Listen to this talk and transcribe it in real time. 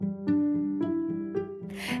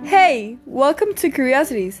Hey, welcome to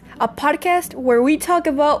Curiosities, a podcast where we talk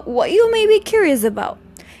about what you may be curious about.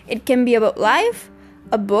 It can be about life,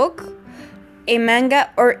 a book, a manga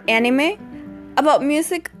or anime, about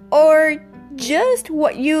music, or just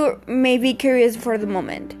what you may be curious for the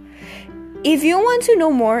moment. If you want to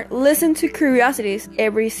know more, listen to Curiosities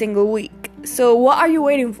every single week. So what are you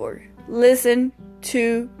waiting for? Listen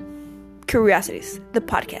to Curiosities, the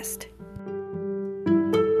podcast.